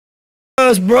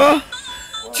Bro,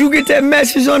 did you get that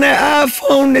message on that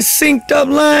iPhone, the synced up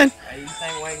line? Hey, you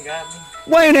think Wayne got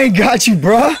me? Wayne ain't got you,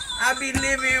 bro. I be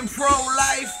living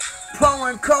pro-life,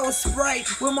 pouring cold Sprite.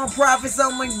 With my profits,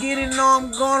 I'ma get it, know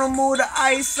I'm gonna move the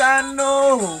ice, I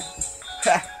know.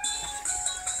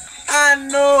 I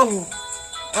know.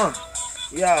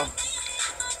 Yo.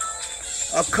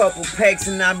 A couple packs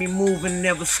and I be moving,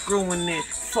 never screwing it.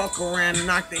 Fuck around,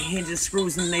 knock the hinges,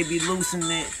 screws and they be loosening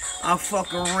it. I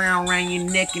fuck around your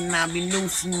neck and I be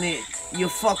noosing it. You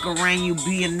fuck around, you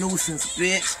be a nuisance,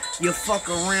 bitch. You fuck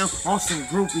around on some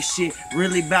groupie shit,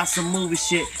 really about some movie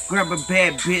shit. Grab a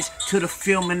bad bitch to the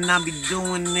film and I be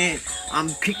doing it. I'm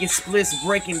kicking splits,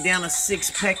 breaking down a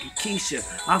 6-pack of Keisha.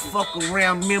 I fuck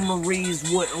around memories,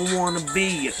 wouldn't wanna be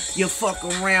you. You fuck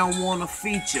around, wanna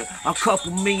feature a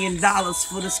couple $1 million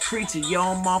for this creature. Yo,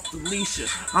 I'm off the leash,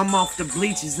 I'm off the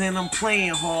bleachers and I'm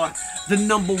playing hard. The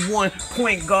 #1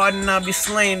 point guard and I be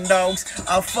slaying dogs.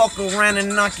 I fuck around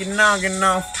and knock your noggin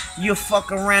off. You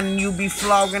fuck around and you be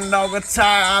flogging dog.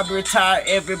 Retire, I be retired.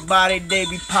 Everybody they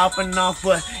be popping off,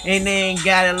 but and they ain't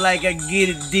got it like I get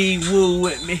it. D-Woo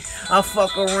with me. I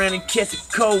fuck around and catch a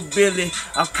cold Billy.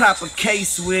 I cop a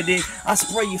case with it. I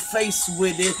spray your face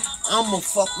with it. I'ma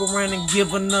fuck around and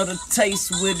give another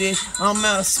taste with it. I'm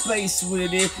out of space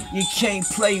with it. You can't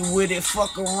play with it.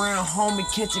 Fuck around, homie,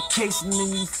 catch a case and then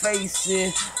you face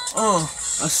it.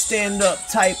 A stand-up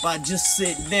type, I just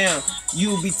sit down.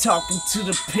 You be talking to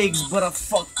the pigs, but I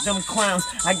fuck them clowns.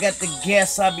 I got the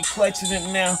gas, I be clutching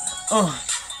it now.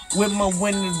 With my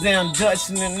windows down,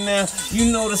 Dutching it now.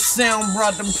 You know the sound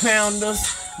brought them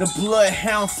pounders. The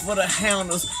bloodhound for the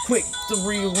hounders. Quick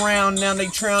 3 round, now they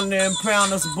trying to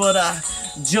impound us. But I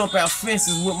jump out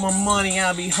fences with my money,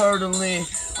 I be hurdling.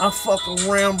 I fuck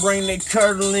around, bring they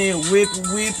curdle in, whip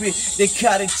it. They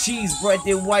cottage cheese, bright,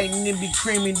 they white and it be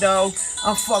creamy, dog.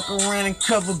 I fuck around and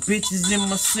cover bitches in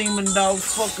my semen, dog.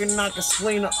 Fucking knock a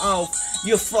spleen off.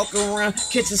 You fuck around,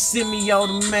 catch a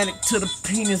semi-automatic to the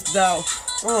penis, dog.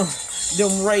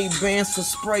 Them Ray-Bans for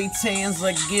spray tans,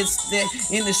 I gets that.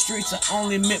 In the streets, I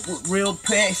only met with real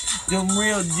packs. Them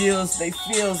real deals, they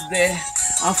feels that.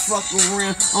 I fuck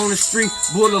around on the street,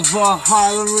 boulevard,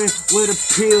 hollering where the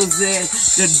pills at.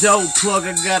 The dope plug,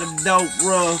 I got a dope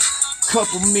rug.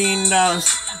 Couple $1 million,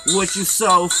 what you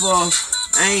sold for?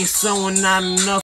 I ain't sewing not enough.